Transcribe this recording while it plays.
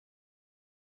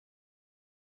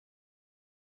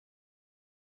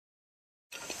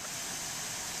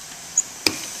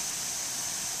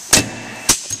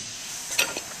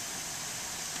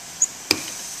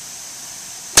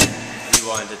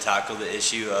wanted to tackle the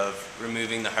issue of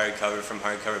removing the hardcover from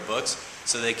hardcover books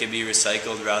so they could be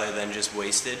recycled rather than just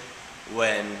wasted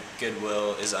when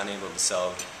Goodwill is unable to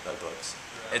sell the books.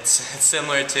 It's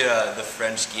similar to the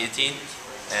French guillotine,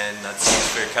 and that's used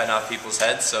for cutting off people's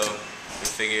heads, so we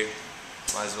figured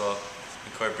might as well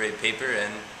incorporate paper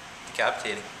and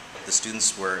decapitating. The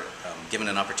students were given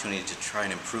an opportunity to try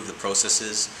and improve the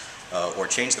processes or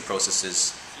change the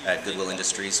processes at Goodwill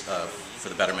Industries for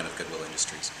the betterment of Goodwill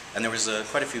Industries. And there was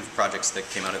quite a few projects that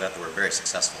came out of that were very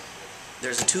successful.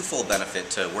 There's a twofold benefit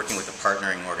to working with a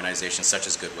partnering organization such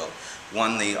as Goodwill.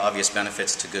 One, the obvious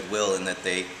benefits to Goodwill in that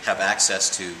they have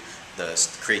access to the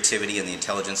creativity and the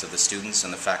intelligence of the students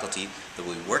and the faculty that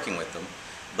will be working with them.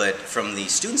 But from the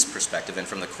students' perspective and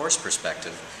from the course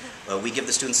perspective, we give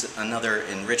the students another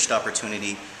enriched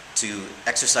opportunity to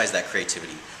exercise that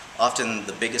creativity. Often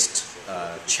the biggest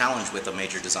challenge with a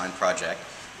major design project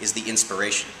is the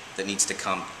inspiration that needs to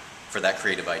come for that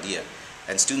creative idea.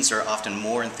 And students are often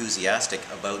more enthusiastic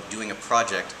about doing a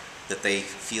project that they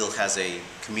feel has a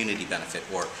community benefit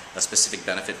or a specific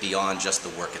benefit beyond just the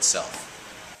work itself.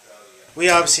 We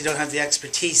obviously don't have the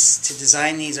expertise to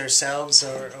design these ourselves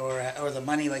or the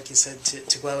money, like you said,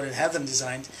 to go out and have them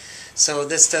designed. So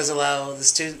this does allow the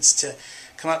students to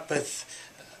come up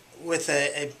with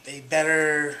a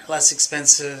better, less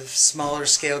expensive, smaller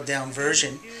scaled down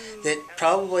version that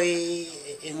probably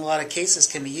in a lot of cases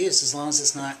can be used as long as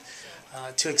it's not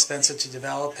too expensive to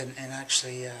develop and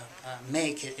actually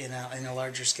make it in a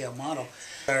larger scale model.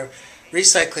 Our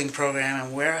recycling program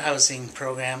and warehousing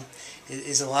program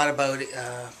is a lot about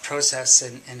process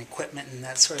and equipment and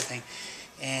that sort of thing.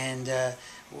 And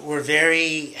we're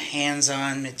very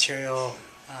hands-on material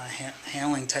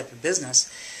handling type of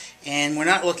business. And we're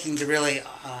not looking to really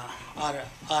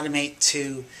automate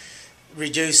to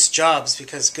reduce jobs,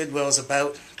 because Goodwill is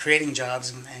about creating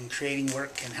jobs and creating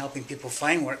work and helping people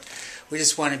find work. We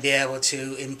just want to be able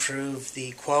to improve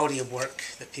the quality of work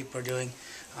that people are doing,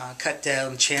 cut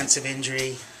down chance of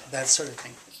injury, that sort of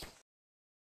thing.